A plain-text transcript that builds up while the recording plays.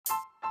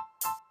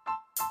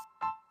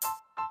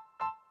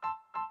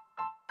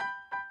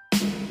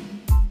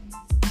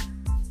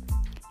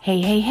Hey,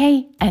 hey,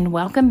 hey, and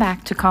welcome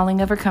back to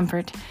Calling Over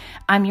Comfort.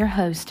 I'm your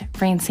host,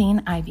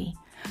 Francine Ivy.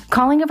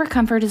 Calling Over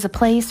Comfort is a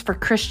place for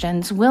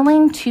Christians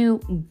willing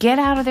to get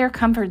out of their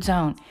comfort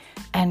zone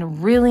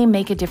and really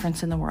make a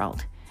difference in the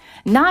world.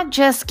 Not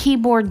just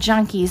keyboard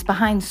junkies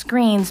behind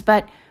screens,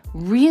 but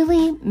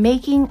really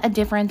making a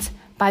difference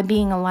by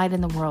being a light in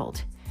the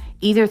world,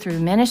 either through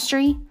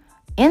ministry,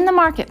 in the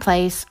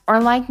marketplace, or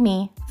like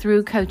me,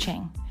 through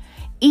coaching.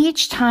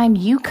 Each time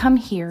you come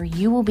here,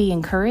 you will be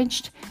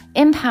encouraged,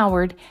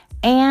 empowered,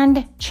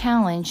 and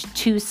challenged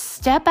to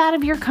step out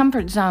of your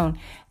comfort zone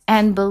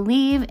and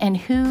believe in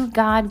who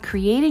God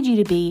created you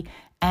to be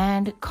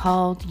and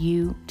called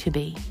you to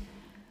be.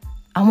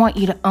 I want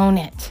you to own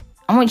it.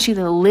 I want you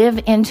to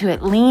live into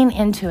it, lean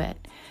into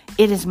it.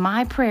 It is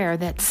my prayer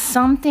that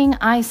something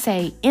I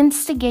say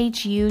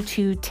instigates you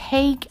to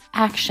take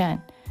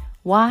action.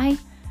 Why?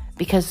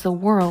 Because the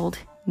world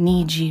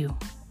needs you.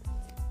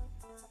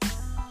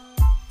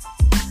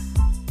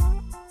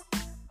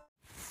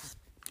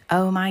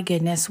 Oh my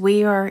goodness,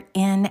 we are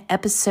in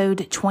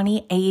episode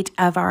 28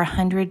 of our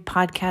 100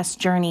 podcast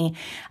journey.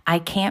 I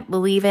can't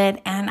believe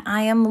it, and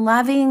I am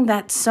loving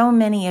that so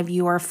many of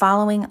you are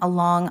following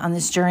along on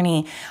this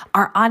journey.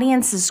 Our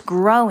audience is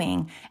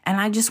growing, and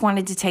I just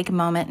wanted to take a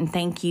moment and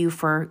thank you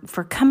for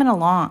coming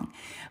along.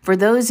 For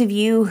those of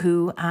you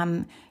who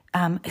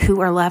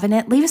are loving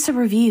it, leave us a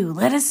review.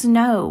 Let us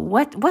know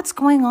what's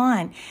going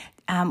on.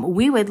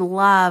 We would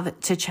love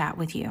to chat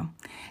with you.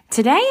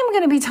 Today, I'm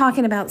going to be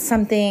talking about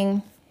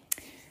something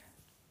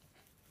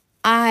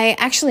I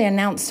actually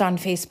announced on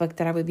Facebook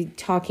that I would be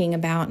talking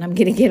about, and I'm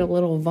going to get a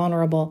little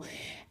vulnerable.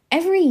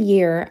 Every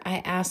year, I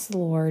ask the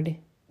Lord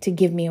to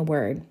give me a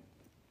word.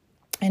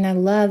 And I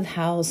love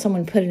how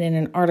someone put it in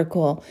an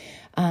article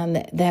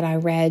that I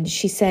read.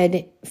 She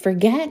said,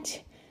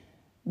 forget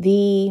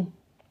the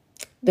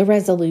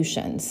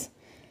resolutions.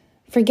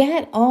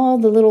 Forget all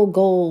the little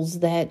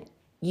goals that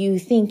you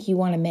think you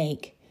want to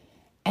make,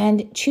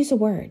 and choose a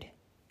word.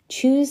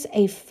 Choose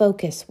a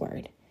focus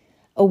word.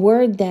 A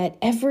word that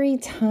every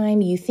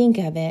time you think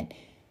of it,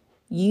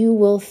 you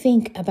will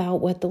think about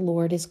what the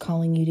Lord is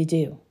calling you to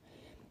do.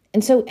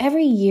 And so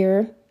every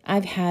year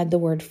I've had the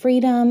word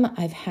freedom.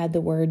 I've had the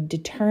word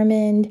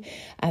determined.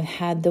 I've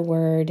had the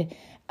word,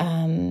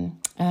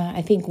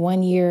 I think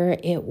one year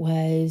it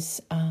was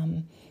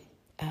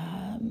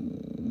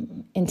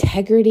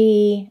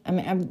integrity. I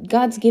mean,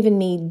 God's given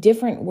me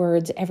different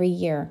words every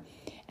year.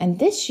 And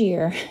this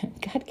year,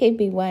 God gave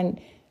me one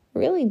I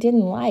really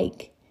didn't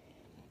like.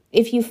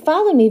 If you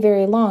follow me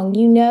very long,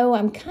 you know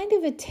I'm kind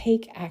of a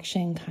take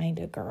action kind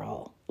of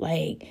girl.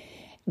 Like,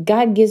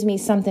 God gives me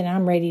something,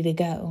 I'm ready to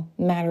go.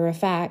 Matter of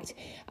fact,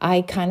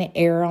 I kind of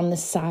err on the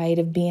side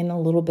of being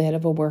a little bit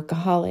of a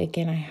workaholic,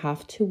 and I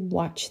have to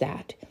watch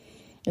that.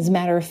 As a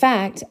matter of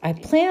fact, I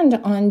planned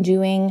on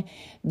doing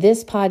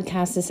this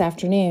podcast this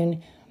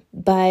afternoon,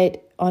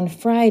 but on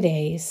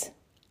Fridays,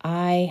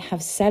 I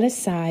have set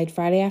aside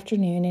Friday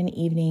afternoon and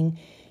evening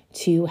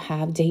to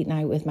have date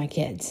night with my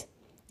kids.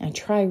 I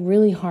try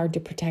really hard to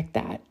protect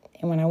that.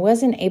 And when I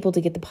wasn't able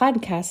to get the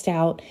podcast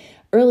out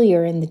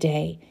earlier in the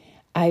day,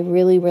 I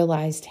really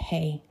realized,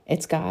 hey,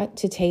 it's got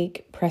to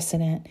take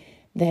precedent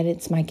that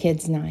it's my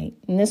kids' night.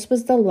 And this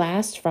was the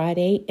last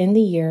Friday in the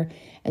year,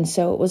 and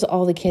so it was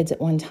all the kids at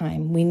one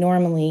time. We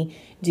normally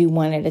do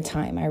one at a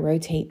time. I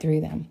rotate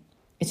through them.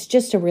 It's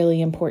just a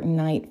really important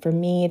night for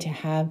me to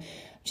have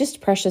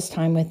just precious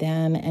time with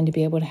them and to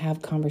be able to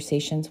have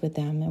conversations with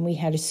them. And we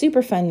had a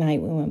super fun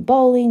night. We went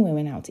bowling. We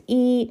went out to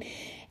eat.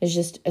 It was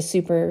just a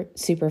super,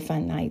 super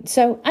fun night.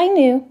 So I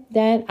knew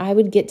that I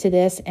would get to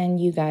this and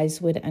you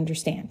guys would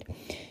understand.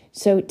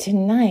 So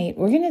tonight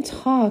we're going to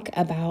talk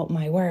about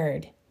my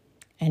word,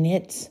 and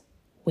it's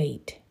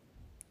wait.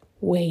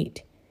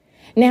 Wait.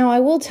 Now, I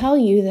will tell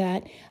you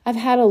that I've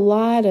had a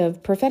lot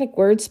of prophetic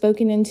words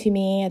spoken into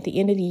me at the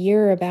end of the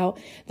year about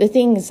the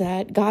things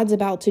that God's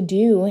about to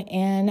do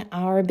in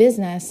our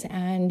business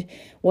and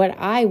what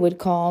I would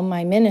call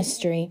my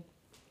ministry.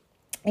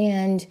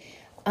 And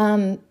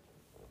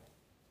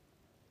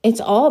it's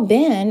all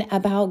been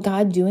about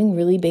God doing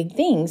really big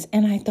things.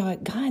 And I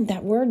thought, God,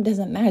 that word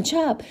doesn't match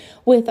up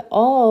with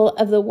all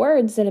of the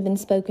words that have been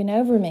spoken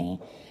over me.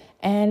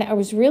 And I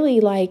was really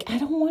like, I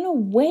don't want to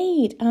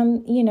wait.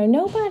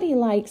 Nobody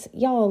likes,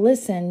 y'all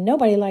listen,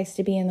 nobody likes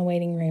to be in the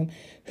waiting room.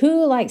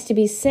 Who likes to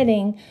be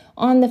sitting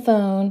on the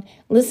phone,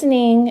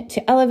 listening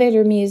to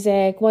elevator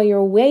music while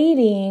you're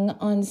waiting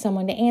on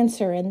someone to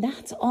answer? And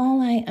that's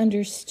all I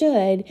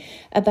understood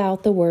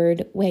about the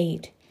word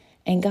wait.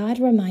 And God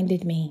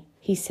reminded me,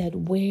 He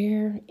said,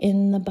 where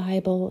in the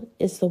Bible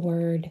is the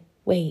word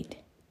wait?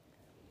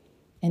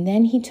 And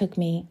then He took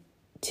me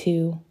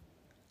to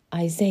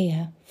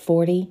Isaiah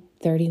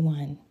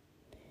 40:31.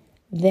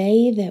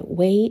 They that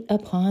wait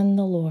upon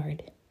the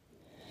Lord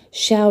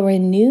shall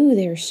renew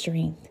their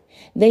strength.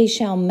 They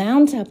shall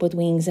mount up with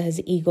wings as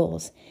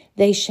eagles.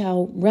 They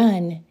shall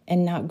run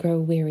and not grow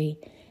weary.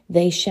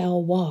 They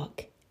shall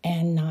walk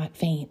and not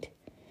faint.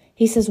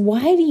 He says,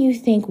 why do you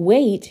think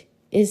wait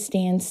is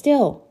stand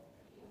still?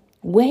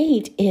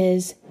 Wait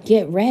is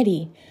get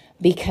ready.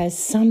 because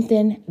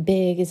something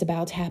big is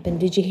about to happen.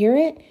 Did you hear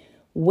it?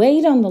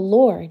 Wait on the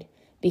Lord,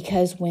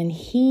 because when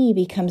he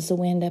becomes the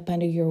wind up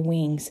under your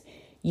wings,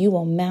 you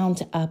will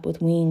mount up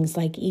with wings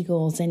like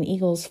eagles, and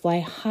eagles fly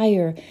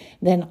higher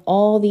than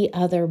all the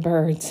other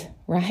birds,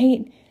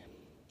 right?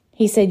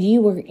 He said,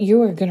 you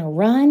are going to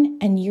run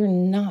and you're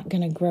not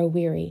going to grow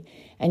weary,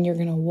 and you're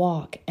going to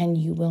walk and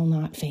you will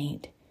not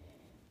faint.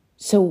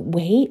 So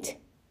wait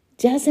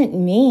doesn't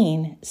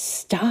mean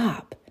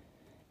stop.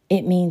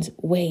 It means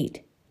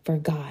wait for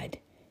God,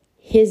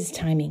 his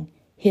timing,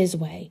 his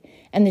way.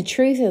 And the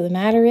truth of the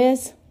matter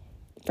is,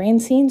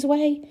 Francine's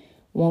way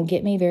won't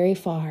get me very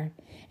far.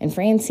 And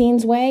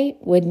Francine's way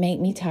would make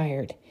me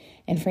tired.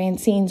 And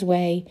Francine's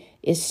way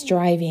is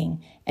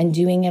striving and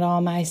doing it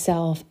all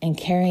myself and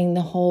carrying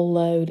the whole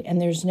load.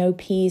 And there's no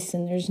peace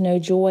and there's no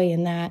joy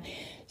in that.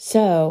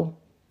 So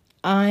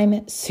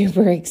I'm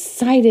super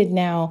excited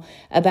now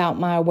about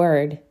my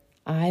word.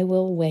 I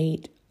will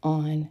wait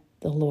on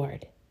the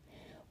Lord.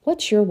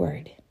 What's your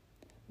word?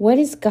 What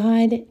is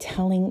God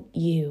telling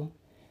you?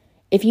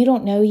 If you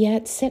don't know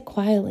yet, sit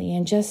quietly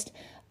and just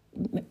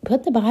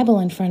put the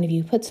Bible in front of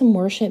you, put some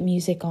worship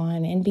music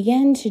on, and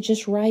begin to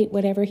just write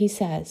whatever he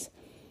says.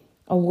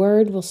 A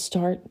word will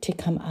start to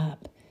come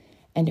up,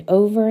 and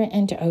over,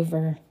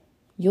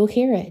 you'll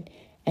hear it,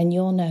 and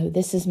you'll know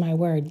this is my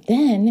word.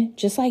 Then,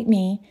 just like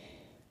me,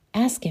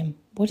 ask him,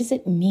 what does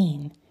it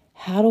mean?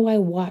 How do I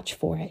watch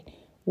for it?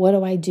 What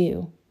do I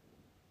do?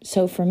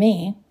 So for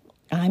me,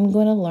 I'm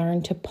going to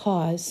learn to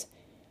pause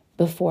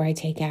before I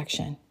take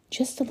action,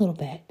 just a little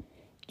bit.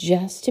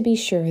 Just to be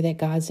sure that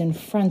God's in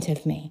front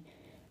of me,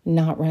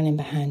 not running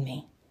behind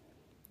me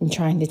and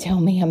trying to tell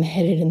me I'm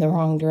headed in the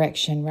wrong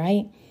direction,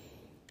 right?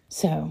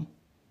 So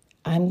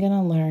I'm going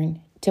to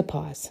learn to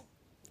pause,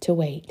 to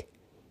wait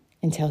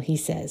until he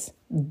says,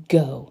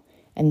 go.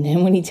 And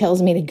then when he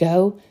tells me to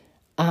go,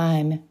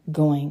 I'm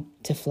going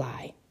to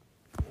fly.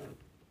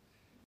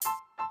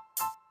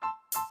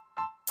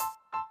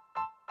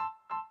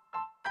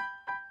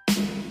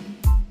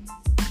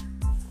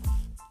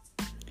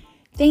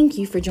 Thank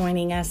you for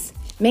joining us.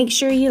 Make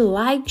sure you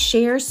like,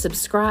 share,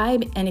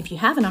 subscribe, and if you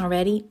haven't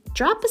already,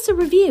 drop us a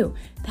review.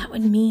 That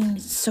would mean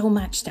so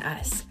much to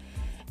us.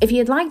 If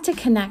you'd like to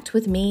connect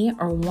with me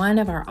or one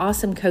of our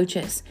awesome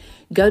coaches,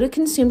 go to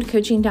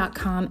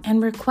consumedcoaching.com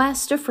and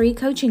request a free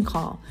coaching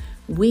call.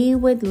 We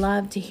would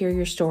love to hear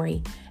your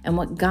story and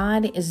what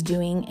God is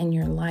doing in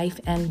your life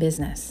and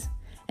business.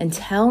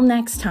 Until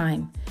next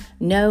time,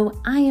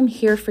 know I am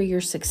here for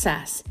your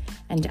success,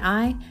 and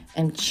I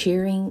am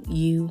cheering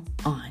you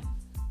on.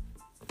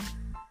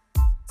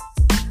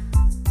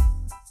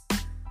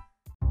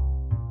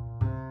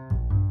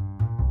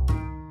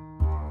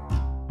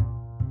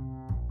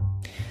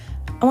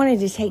 I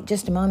wanted to take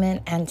just a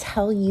moment and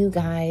tell you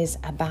guys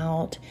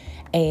about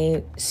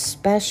a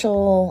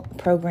special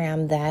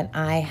program that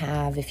I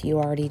have, if you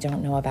already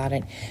don't know about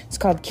it. It's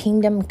called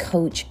Kingdom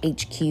Coach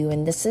HQ,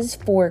 and this is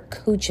for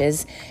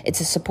coaches. It's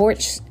a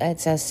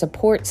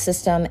support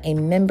system, a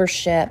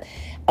membership,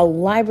 a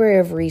library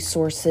of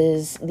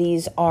resources.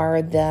 These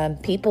are the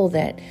people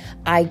that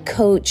I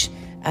coach.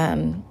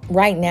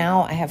 Right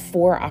now, I have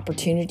 4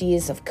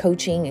 opportunities of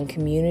coaching and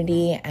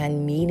community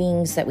and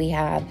meetings that we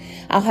have.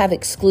 I'll have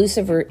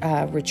exclusive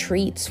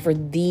retreats for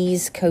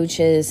these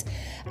coaches.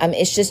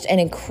 It's just an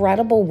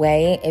incredible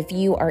way if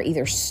you are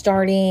either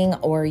starting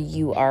or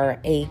you are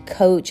a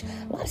coach.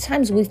 A lot of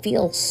times we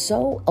feel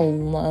so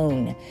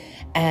alone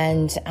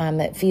and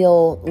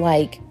feel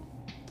like,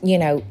 we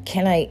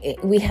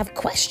have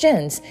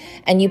questions,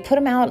 and you put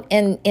them out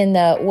in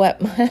the,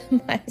 what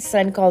my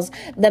son calls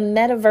the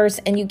metaverse,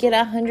 and you get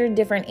 100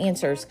 different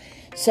answers.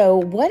 So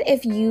what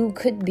if you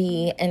could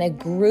be in a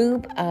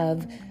group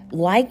of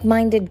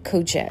like-minded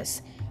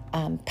coaches,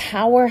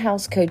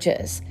 powerhouse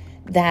coaches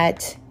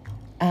that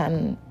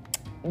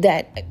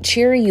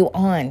cheer you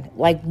on,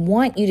 like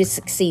want you to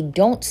succeed,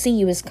 don't see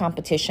you as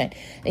competition,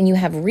 and you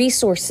have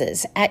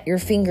resources at your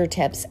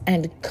fingertips,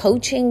 and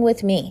coaching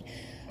with me,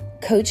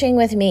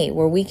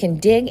 where we can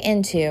dig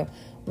into,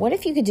 what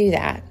if you could do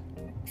that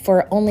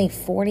for only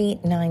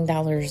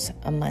 $49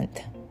 a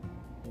month?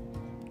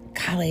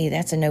 Golly,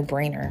 that's a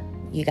no-brainer,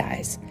 you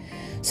guys.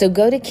 So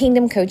go to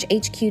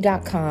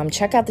kingdomcoachhq.com,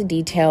 check out the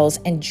details,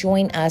 and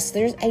join us.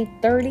 There's a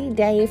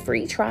 30-day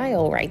free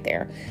trial right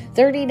there.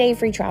 30-day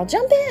free trial.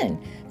 Jump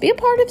in. Be a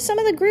part of some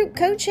of the group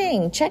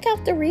coaching. Check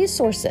out the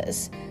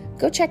resources.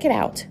 Go check it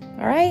out.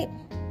 All right?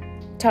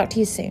 Talk to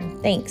you soon.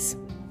 Thanks.